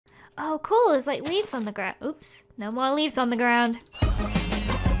Oh, cool. There's like leaves on the ground. Oops. No more leaves on the ground.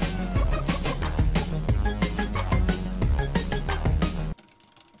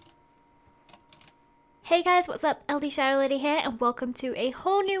 Hey guys, what's up? LDShadowLady here, and welcome to a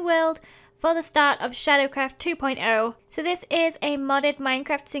whole new world for the start of Shadowcraft 2.0. So this is a modded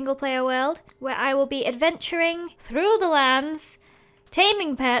Minecraft single player world where I will be adventuring through the lands,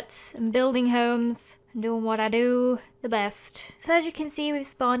 taming pets, and building homes, and doing what I do the best. So as you can see, we've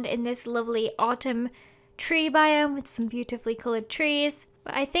spawned in this lovely autumn tree biome with some beautifully coloured trees.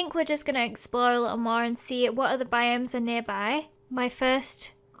 But I think we're just going to explore a little more and see what other biomes are nearby. My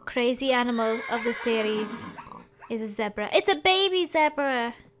first crazy animal of the series is a zebra. It's a baby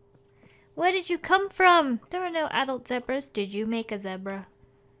zebra! Where did you come from? There are no adult zebras. Did you make a zebra?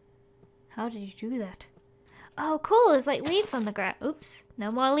 How did you do that? Oh, cool. There's like leaves on the ground. Oops.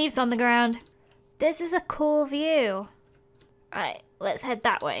 No more leaves on the ground. This is a cool view. Right, let's head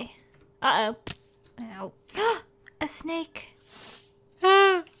that way. Uh-oh. Ow. A snake.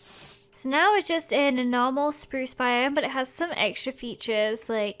 So now we're just in a normal spruce biome, but it has some extra features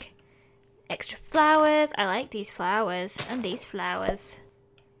like extra flowers. I like these flowers and these flowers.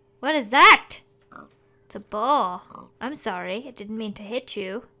 What is that? It's a ball. I'm sorry, I didn't mean to hit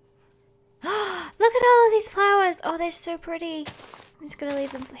you. Look at all of these flowers. Oh, they're so pretty. I'm just gonna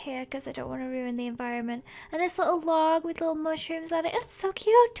leave them here because I don't want to ruin the environment. And this little log with little mushrooms on it. It's so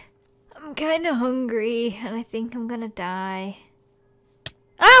cute. I'm kind of hungry and I think I'm gonna die.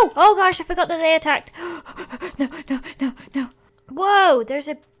 Oh! Oh gosh, I forgot that they attacked. No. Whoa, there's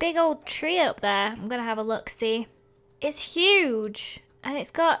a big old tree up there. I'm gonna have a look, see. It's huge. And it's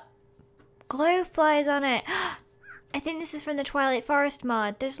got glowflies on it. I think this is from the Twilight Forest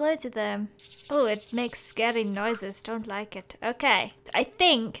mod. There's loads of them. Oh, it makes scary noises. Don't like it. Okay. I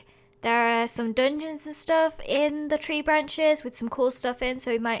think there are some dungeons and stuff in the tree branches with some cool stuff in,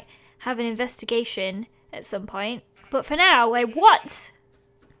 so we might have an investigation at some point. But for now, wait, what?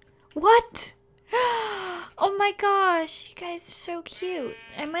 What? Oh my gosh, you guys are so cute.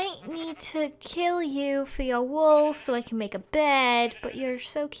 I might need to kill you for your wool so I can make a bed, but you're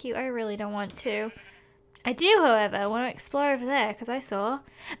so cute, I really don't want to. I do, however, want to explore over there because I saw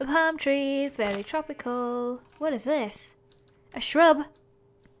a palm trees, very tropical. What is this? A shrub?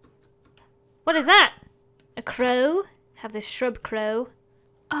 What is that? A crow? Have this shrub crow.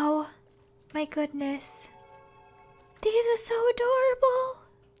 Oh my goodness. These are so adorable.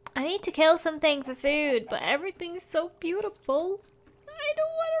 I need to kill something for food, but everything's so beautiful. I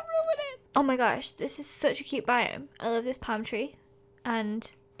don't want to ruin it. Oh my gosh, this is such a cute biome. I love this palm tree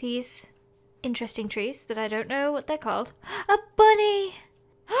and these interesting trees that I don't know what they're called. A bunny!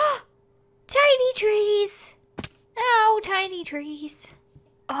 Tiny trees! Oh, tiny trees.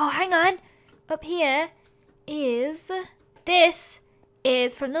 Oh, hang on. Up here is... This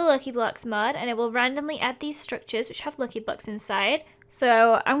is from the Lucky Blocks mod, and it will randomly add these structures which have Lucky Blocks inside.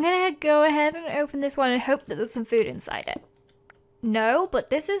 So I'm gonna go ahead and open this one and hope that there's some food inside it. No, but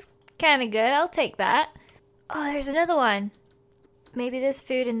this is kind of good. I'll take that. Oh, there's another one. Maybe there's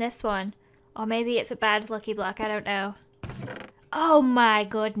food in this one. Or maybe it's a bad Lucky Block. I don't know. Oh my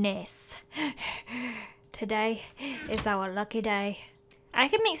goodness. Today is our lucky day. I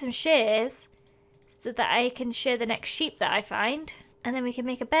can make some shears so that I can shear the next sheep that I find. And then we can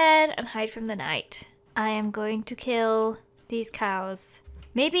make a bed and hide from the night. I am going to kill these cows.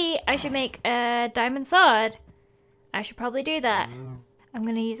 Maybe I should make a diamond sword. I should probably do that. I'm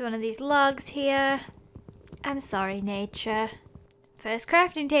gonna use one of these logs here. I'm sorry, nature. First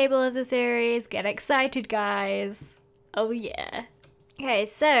crafting table of the series. Get excited, guys. Oh yeah. Okay,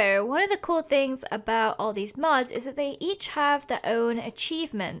 so one of the cool things about all these mods is that they each have their own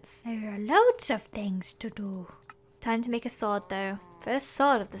achievements. There are loads of things to do. Time to make a sword though. First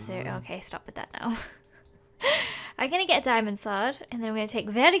sword of the series. Okay, stop with that now. I'm gonna get a diamond sword, and then I'm gonna take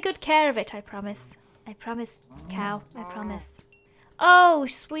very good care of it, I promise. I promise, cow. I promise. Oh,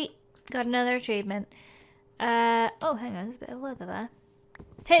 sweet. Got another achievement. Oh, hang on, there's a bit of leather there.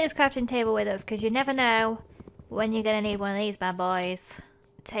 Let's take this crafting table with us, because you never know when you're gonna need one of these bad boys.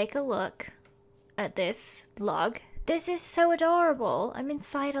 Take a look at this log. This is so adorable. I'm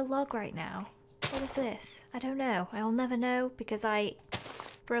inside a log right now. What is this? I don't know. I'll never know, because I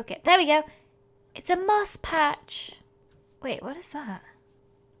broke it. There we go. It's a moss patch. Wait, what is that?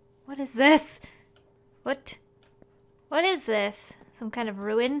 What is this? What is this? Some kind of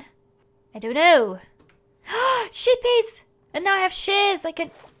ruin? I don't know. Sheepies! And now I have shears. I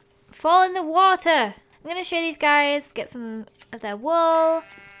can fall in the water. I'm gonna shear these guys, get some of their wool.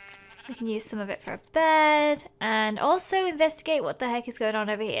 We can use some of it for a bed. And also investigate what the heck is going on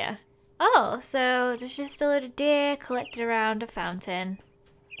over here. Oh, so there's just a load of deer collected around a fountain.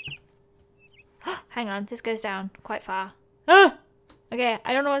 hang on. This goes down quite far. Ah! Okay,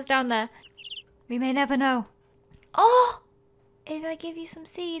 I don't know what's down there. We may never know. Oh! If I give you some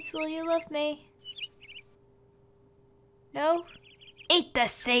seeds, will you love me? No? Eat the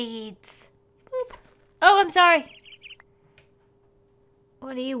seeds! Boop. Oh, I'm sorry.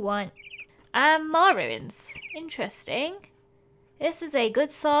 What do you want? More ruins. Interesting. This is a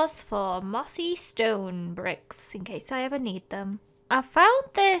good source for mossy stone bricks, in case I ever need them. I found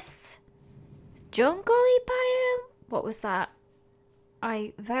this jungly biome. What was that?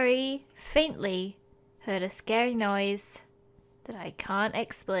 I very faintly heard a scary noise that I can't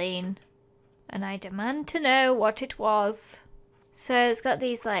explain, and I demand to know what it was. So it's got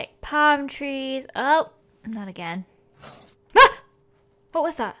these like palm trees. Oh, not again. Ah! What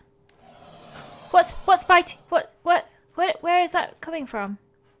was that? What's biting? Where is that coming from?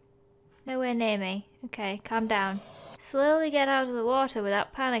 Nowhere near me. Okay, calm down. Slowly get out of the water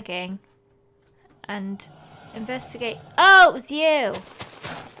without panicking. And investigate. Oh, it was you!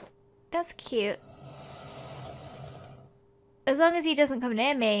 That's cute. As long as he doesn't come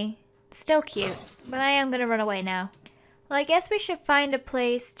near me, it's still cute. But I am gonna run away now. Well, I guess we should find a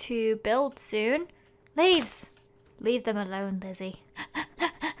place to build soon. Leaves! Leave them alone, Lizzie.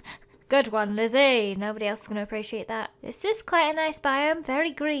 Good one, Lizzie. Nobody else is going to appreciate that. This is quite a nice biome.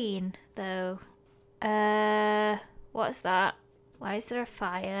 Very green, though. What's that? Why is there a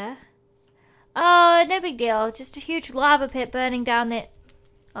fire? Oh, no big deal. Just a huge lava pit burning down it.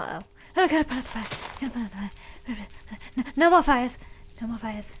 Uh-oh. Oh, gotta put out the fire. Gotta put out the fire. No more fires. No more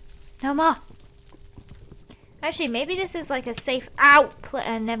fires. No more. Actually, maybe this is like a safe out.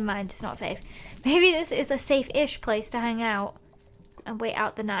 Never mind, it's not safe. Maybe this is a safe-ish place to hang out and wait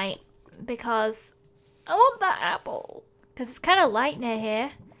out the night. Because I want that apple. Because it's kind of light near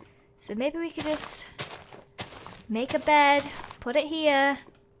here. So maybe we could just make a bed, put it here.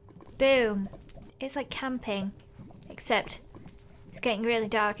 Boom. It's like camping. Except it's getting really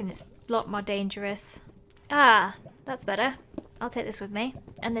dark and it's a lot more dangerous. Ah, that's better. I'll take this with me.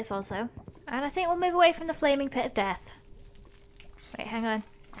 And this also. And I think we'll move away from the flaming pit of death. Wait, hang on.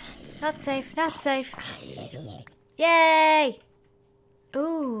 Not safe, not safe. Yay!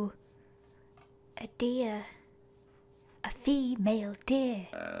 Ooh. A deer. A female deer.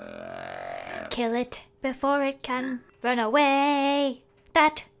 Kill it before it can run away.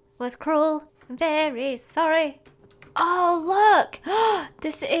 That was cruel. I'm very sorry. Oh, look!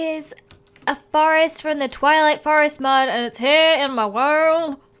 This is a forest from the Twilight Forest mod, and it's here in my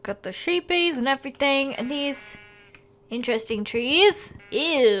world. It's got the sheepies and everything, and these interesting trees.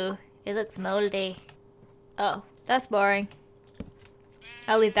 Ew, it looks moldy. Oh, that's boring.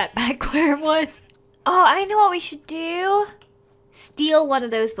 I'll leave that back where it was. Oh, I know what we should do. Steal one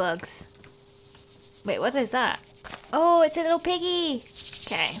of those bugs. Wait, what is that? Oh, it's a little piggy.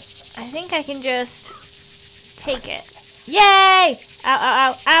 Okay, I think I can just take it. Yay! Ow,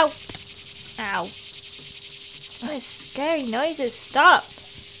 ow, ow, ow. Ow. What scary noises? Stop.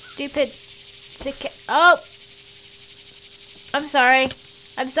 Stupid sick. Oh! I'm sorry.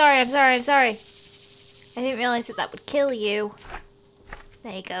 I'm sorry, I'm sorry, I'm sorry. I didn't realize that that would kill you.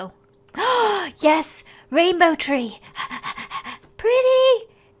 There you go. Yes! Rainbow tree! Pretty!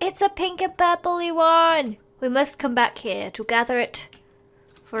 It's a pink and purpley one! We must come back here to gather it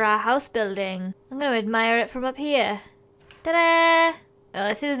for our house building. I'm going to admire it from up here. Ta-da! Oh,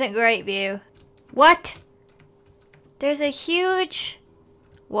 this isn't a great view. What? There's a huge...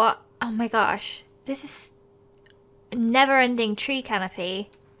 What? Oh my gosh. This is a never-ending tree canopy.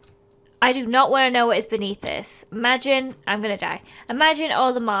 I do not want to know what is beneath this. Imagine... I'm going to die. Imagine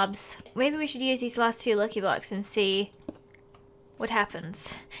all the mobs. Maybe we should use these last two lucky blocks and see what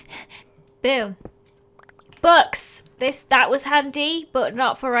happens. Boom. Books! That was handy, but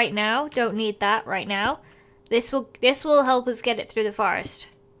not for right now. Don't need that right now. This will help us get it through the forest.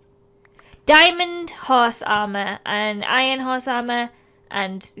 Diamond horse armor and iron horse armor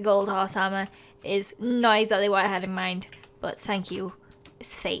and gold horse armor is not exactly what I had in mind, but thank you.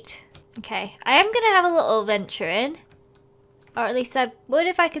 It's fate. Okay, I am gonna have a little venture in, or at least I would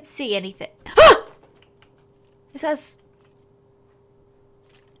if I could see anything. It says,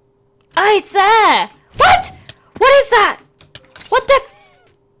 oh, it's there! What? What is that? What the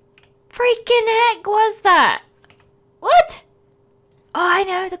freaking heck was that? What? Oh, I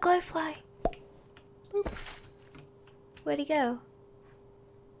know, the glowfly. Boop. Where'd he go?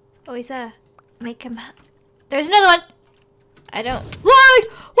 Oh, he's there. Make him... There's another one! I don't... What?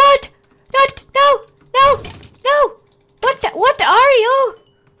 What? Not... No! No! No! What are you?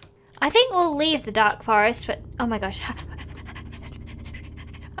 I think we'll leave the dark forest for... Oh my gosh.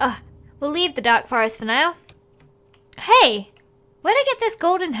 We'll leave the dark forest for now. Hey! Where'd I get this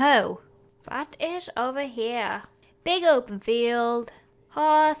golden hoe? What is over here? Big open field.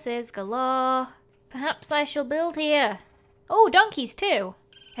 Horses galore. Perhaps I shall build here. Oh, donkeys too.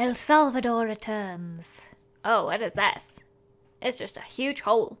 El Salvador returns. Oh, what is this? It's just a huge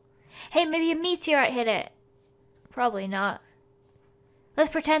hole. Hey, maybe a meteorite hit it. Probably not. Let's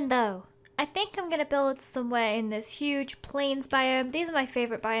pretend though. I think I'm gonna build somewhere in this huge plains biome. These are my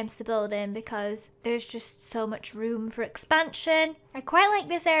favorite biomes to build in because there's just so much room for expansion. I quite like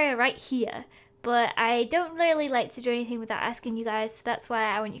this area right here, but I don't really like to do anything without asking you guys, so that's why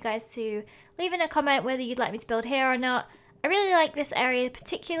I want you guys to leave in a comment whether you'd like me to build here or not. I really like this area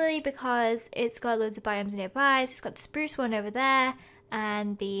particularly because it's got loads of biomes nearby. So it's got the spruce one over there,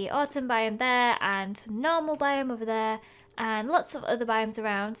 and the autumn biome there, and some normal biome over there, and lots of other biomes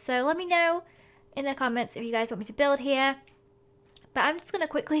around. So let me know in the comments if you guys want me to build here. But I'm just going to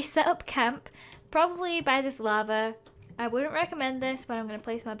quickly set up camp, probably by this lava. I wouldn't recommend this, but I'm going to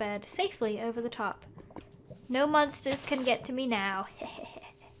place my bed safely over the top. No monsters can get to me now.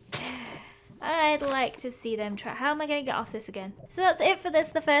 I'd like to see them try. How am I going to get off this again? So that's it for this,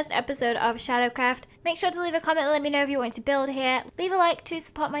 the first episode of Shadowcraft. Make sure to leave a comment and let me know if you want to build here. Leave a like to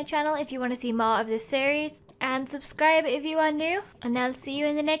support my channel if you want to see more of this series. And subscribe if you are new. And I'll see you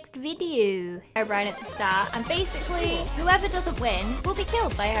in the next video. Herobrine at the start. And basically, whoever doesn't win will be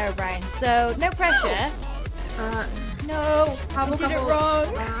killed by Herobrine. So, no pressure. No, I did it wrong.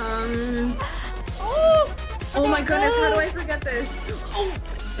 Oh my goodness, how do I forget this?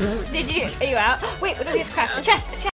 Did you? Are you out? Wait, what do we have to craft? A chest!